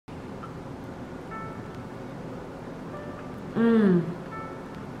Oh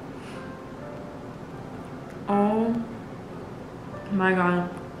my god.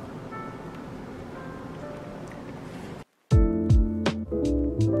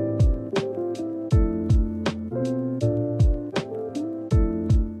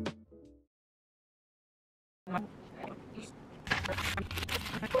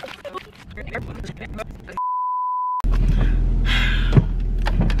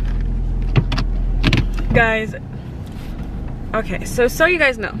 Guys, okay, so you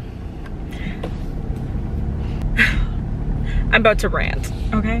guys know, I'm about to rant,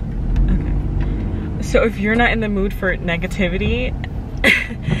 okay? Okay. So if you're not in the mood for negativity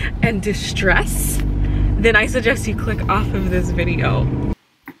and distress, then I suggest you click off of this video.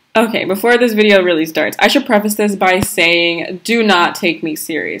 Okay, before this video really starts, I should preface this by saying, do not take me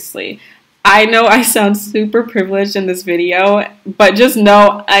seriously. I know I sound super privileged in this video, but just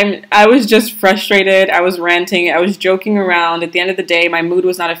know I was just frustrated, I was ranting, I was joking around. At the end of the day, my mood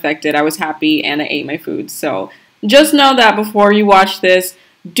was not affected, I was happy, and I ate my food. So just know that before you watch this,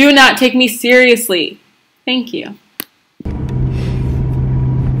 do not take me seriously. Thank you.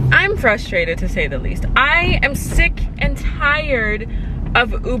 I'm frustrated, to say the least. I am sick and tired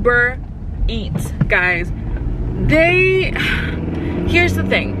of UberEats, guys. Here's the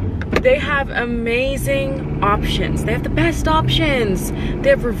thing. They have amazing options. They have the best options. They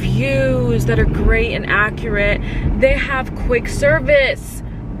have reviews that are great and accurate. They have quick service,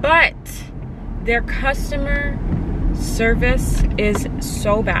 but their customer service is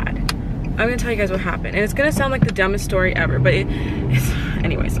so bad. I'm gonna tell you guys what happened, and it's gonna sound like the dumbest story ever, but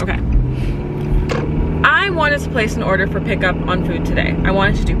anyways, okay. I wanted to place an order for pickup on food today. I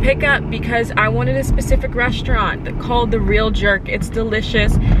wanted to do pickup because I wanted a specific restaurant called The Real Jerk. It's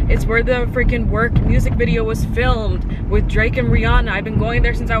delicious. It's where the freaking Work music video was filmed with Drake and Rihanna. I've been going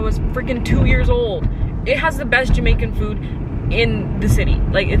there since I was freaking 2 years old. It has the best Jamaican food in the city.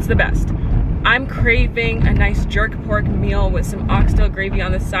 Like, it's the best. I'm craving a nice jerk pork meal with some oxtail gravy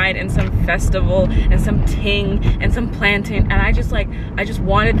on the side and some festival and some ting and some plantain, and I just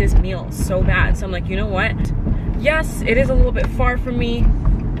wanted this meal so bad. So I'm like, you know what? Yes, it is a little bit far from me,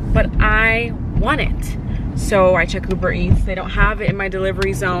 but I want it. So I check UberEats. They don't have it in my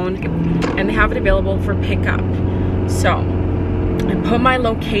delivery zone, and they have it available for pickup. So I put my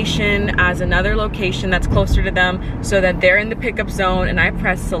location as another location that's closer to them so that they're in the pickup zone, and I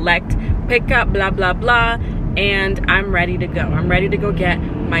press select pickup, blah blah blah, and I'm ready to go. I'm ready to go get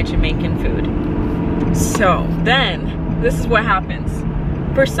my Jamaican food. So then this is what happens.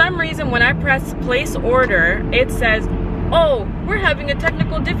 For some reason, when I press place order, it says, oh, we're having a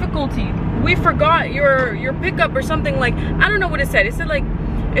technical difficulty, we forgot your pickup, or something. Like, I don't know what it said. It said like,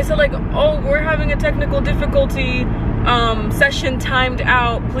 oh, we're having a technical difficulty, session timed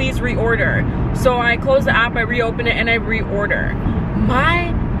out, please reorder. So I close the app, I reopen it, and I reorder.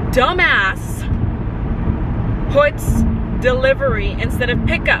 My dumbass puts delivery instead of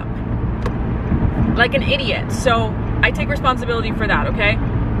pickup, like an idiot. So I take responsibility for that, okay?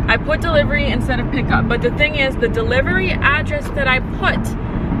 I put delivery instead of pickup, but the thing is, the delivery address that I put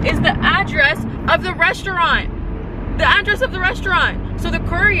is the address of the restaurant. The address of the restaurant. So the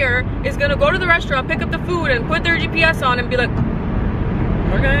courier is gonna go to the restaurant, pick up the food, and put their GPS on and be like,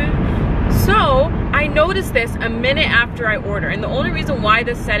 okay. So I noticed this a minute after I order, and the only reason why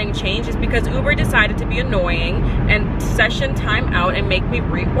this setting changed is because Uber decided to be annoying and session time out and make me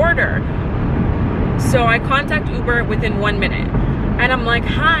reorder. So I contact Uber within 1 minute, and I'm like,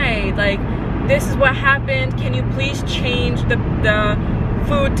 hi, like, this is what happened. Can you please change the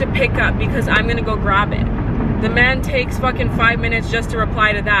food to pick up, because I'm gonna go grab it. The man takes fucking 5 minutes just to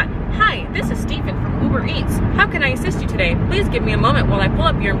reply to that. Hi, this is Stephen from UberEats. How can I assist you today? Please give me a moment while I pull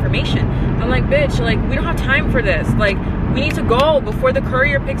up your information. I'm like, bitch, like, we don't have time for this. Like, we need to go before the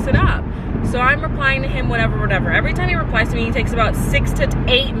courier picks it up. So I'm replying to him, whatever. Every time he replies to me, he takes about 6 to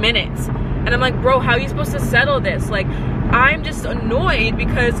 8 minutes. And I'm like, bro, how are you supposed to settle this? Like, I'm just annoyed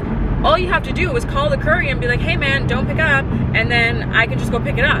because all you have to do is call the courier and be like, hey man, don't pick up, and then I can just go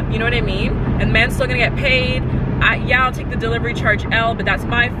pick it up. You know what I mean? And the man's still gonna get paid. Yeah, I'll take the delivery charge L, but that's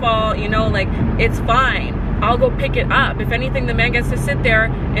my fault, you know, like, it's fine. I'll go pick it up. If anything, the man gets to sit there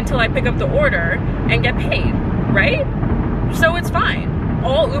until I pick up the order and get paid, right? So it's fine.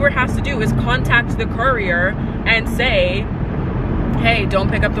 All Uber has to do is contact the courier and say, hey, don't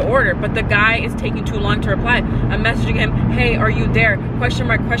pick up the order. But the guy is taking too long to reply. I'm messaging him, hey, are you there? Question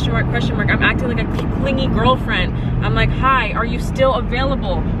mark, question mark, question mark. I'm acting like a clingy girlfriend. I'm like, hi, are you still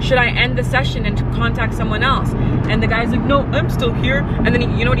available? Should I end the session and contact someone else? And the guy's like, no, I'm still here. And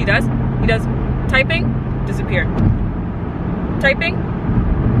then you know what he does? He does typing, disappear. Typing,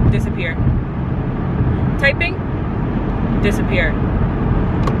 disappear. Typing, disappeared.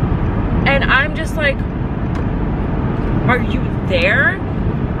 And I'm just like, are you there?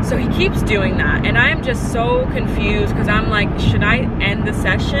 So he keeps doing that, and I'm just so confused because I'm like, should I end the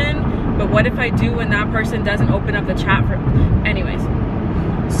session? But what if I do and that person doesn't open up the chat for, anyways.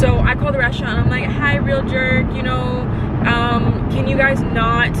 So I call the restaurant and I'm like, hi, Real Jerk, you know, can you guys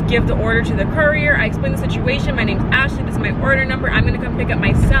not give the order to the courier? I explained the situation. My name's Ashley. This is my order number. I'm gonna come pick up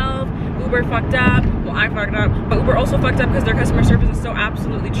myself. Uber fucked up. Well, I fucked up, but Uber also fucked up because their customer service is so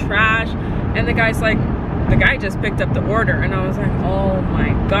absolutely trash. And the guy's like, the guy just picked up the order, and I was like, oh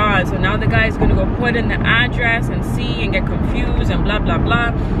my god. So now the guy's gonna go put in the address and see and get confused and blah blah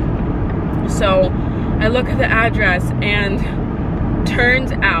blah. So I look at the address, and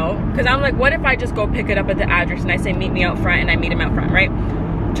turns out, because I'm like, what if I just go pick it up at the address and I say meet me out front, and I meet him out front, right?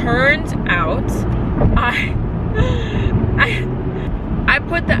 Turns out I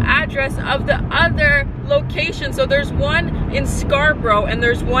put the address of the other location. So there's one in Scarborough and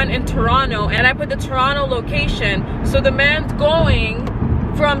there's one in Toronto, and I put the Toronto location. So the man's going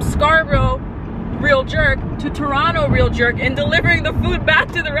from Scarborough Real Jerk to Toronto Real Jerk and delivering the food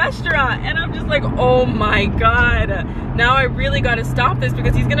back to the restaurant. And I'm just like, oh my god, now I really got to stop this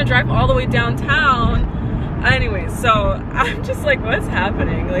because he's gonna drive all the way downtown. Anyways, so I'm just like, what's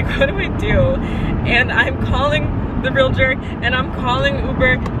happening? Like, what do I do? And I'm calling the Real Jerk, and I'm calling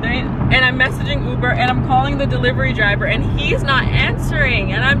Uber, and I'm messaging Uber, and I'm calling the delivery driver, and he's not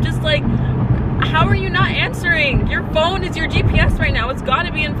answering. And I'm just like, how are you not answering? Your phone is your GPS right now. It's got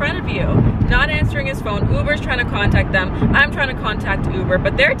to be in front of you. Not answering his phone. Uber's trying to contact them. I'm trying to contact Uber,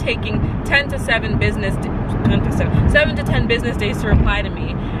 but they're taking 7 to 10 business days to reply to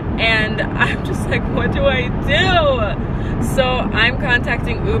me. And I'm just like, what do I do? So I'm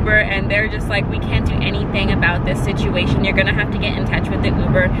contacting Uber, and they're just like, we can't do anything about this situation. You're gonna have to get in touch with the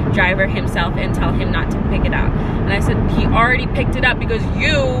Uber driver himself and tell him not to pick it up. And I said, he already picked it up because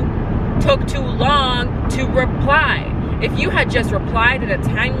you took too long to reply. If you had just replied in a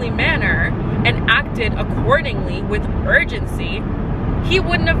timely manner and acted accordingly with urgency, he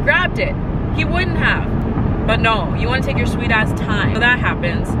wouldn't have grabbed it. He wouldn't have. But no, you want to take your sweet ass time. So that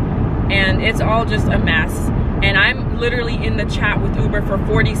happens, and it's all just a mess. And I'm literally in the chat with Uber for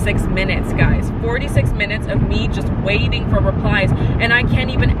 46 minutes, guys. 46 minutes of me just waiting for replies, and I can't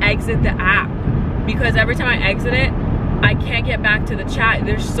even exit the app because every time I exit it, I can't get back to the chat.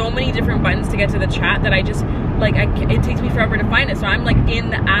 There's so many different buttons to get to the chat that I just, like, it takes me forever to find it. So I'm like in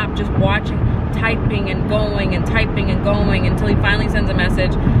the app just watching, typing and going and typing and going until he finally sends a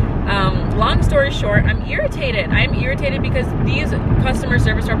message. Long story short, I'm irritated. I'm irritated because these customer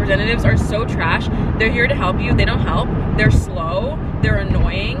service representatives are so trash. They're here to help you. They don't help. They're slow. They're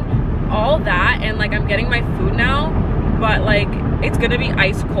annoying. All that. And like, I'm getting my food now, but like, it's gonna be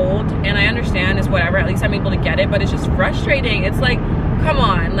ice cold, and I understand it's whatever. At least I'm able to get it, but it's just frustrating. It's like, come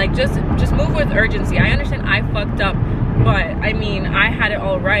on, like just move with urgency. I understand I fucked up, but I mean, I had it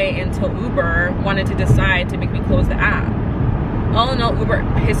all right until Uber wanted to decide to make me close the app. All in all, Uber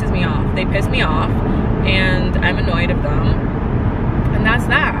pisses me off. They piss me off, and I'm annoyed of them. And that's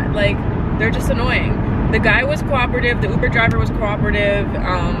that. Like, they're just annoying. The guy was cooperative. The Uber driver was cooperative.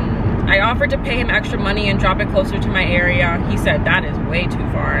 I offered to pay him extra money and drop it closer to my area. He said, that is way too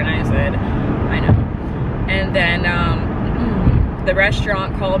far. And I said, I know. And then the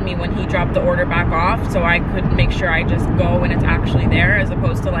restaurant called me when he dropped the order back off, so I could make sure I just go when it's actually there, as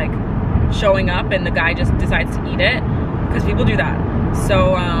opposed to like showing up and the guy just decides to eat it, because people do that.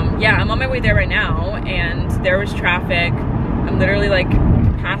 So yeah, I'm on my way there right now, and there was traffic. I'm literally like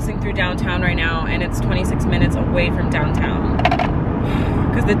passing through downtown right now, and it's 26 minutes away from downtown.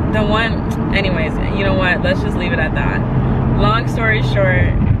 Because the one, anyways, you know what, let's just leave it at that. Long story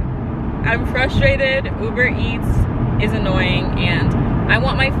short, I'm frustrated. Uber Eats is annoying, and I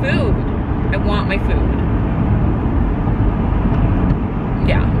want my food. I want my food.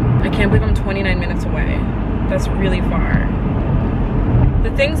 Yeah, I can't believe I'm 29 minutes away. That's really far.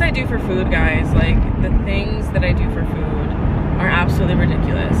 The things I do for food, guys, like the things that I do for food are absolutely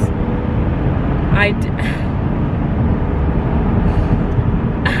ridiculous.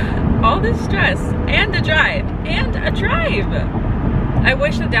 All this stress and a drive. I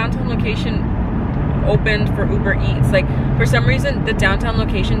wish the downtown location opened for Uber Eats. Like, for some reason, the downtown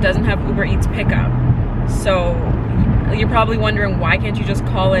location doesn't have Uber Eats pickup. So you're probably wondering, why can't you just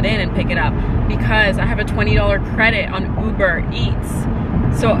call it in and pick it up? Because I have a $20 credit on Uber Eats.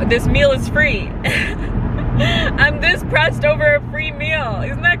 So this meal is free. I'm this pressed over a free meal.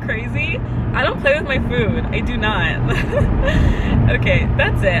 Isn't that crazy? I don't play with my food. I do not. Okay,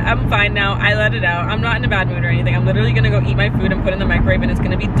 that's it. I'm fine now. I let it out. I'm not in a bad mood or anything. I'm literally gonna go eat my food and put it in the microwave, and it's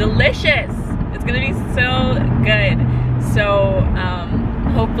gonna be delicious. It's gonna be so good. So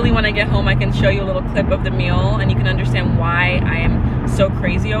hopefully when I get home I can show you a little clip of the meal and you can understand why I am so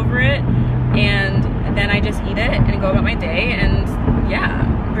crazy over it. And then I just eat it and go about my day and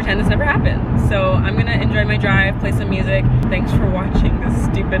yeah, pretend this never happened. So I'm gonna enjoy my drive, play some music. Thanks for watching this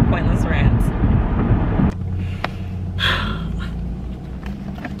stupid, pointless rant.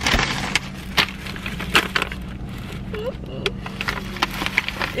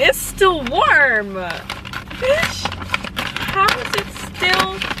 It's still warm, bitch. How is it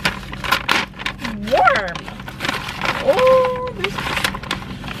still warm? Oh, this...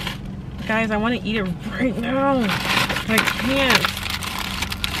 Guys, I want to eat it right now, but I can't.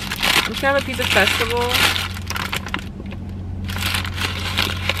 I'm just gonna have a piece of festival.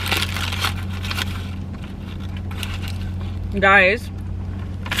 Guys,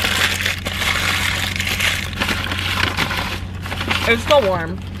 it's still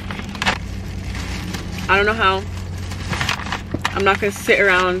warm. I don't know how. I'm not gonna sit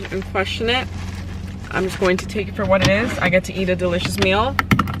around and question it. I'm just going to take it for what it is. I get to eat a delicious meal.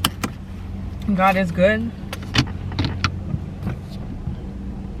 God is good.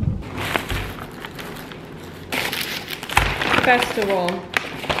 Festival.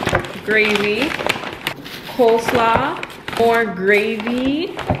 Gravy. Coleslaw. More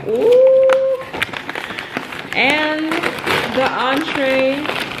gravy. Ooh. And the entree.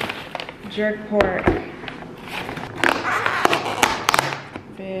 Jerk pork.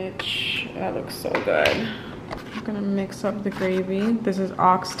 Bitch, that looks so good. I'm gonna mix up the gravy. This is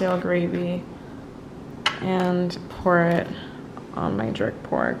oxtail gravy. And pour it on my jerk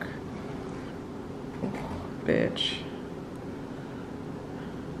pork. Oh, bitch.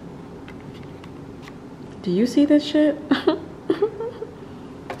 Do you see this shit?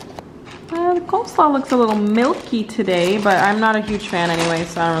 The coleslaw looks a little milky today, but I'm not a huge fan anyway,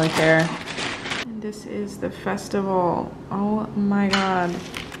 so I don't really care. And this is the festival. Oh my god.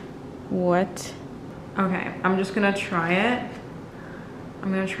 What? Okay, I'm just gonna try it. I'm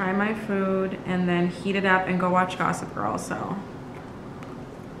gonna try my food and then heat it up and go watch Gossip Girl, so.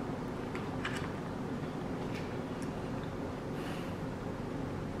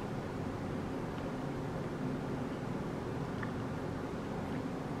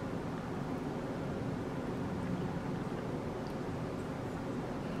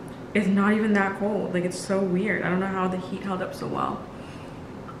 It's not even that cold. Like, it's so weird. I don't know how the heat held up so well.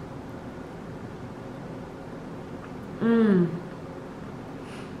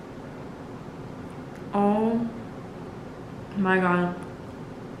 Oh my god.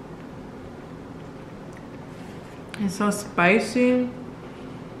 It's so spicy.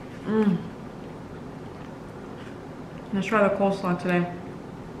 Let's try the coleslaw today.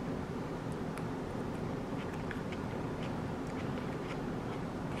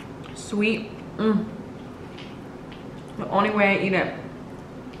 Sweet. The only way I eat it.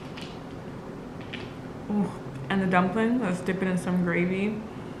 Ooh. And the dumpling, let's dip it in some gravy.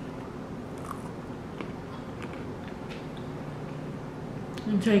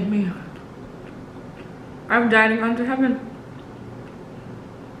 And take me. I'm diving onto heaven.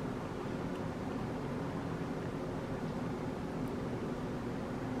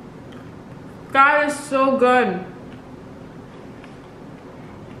 God is so good.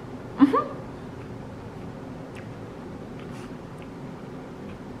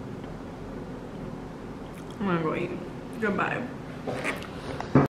 I'm gonna go eat. Goodbye.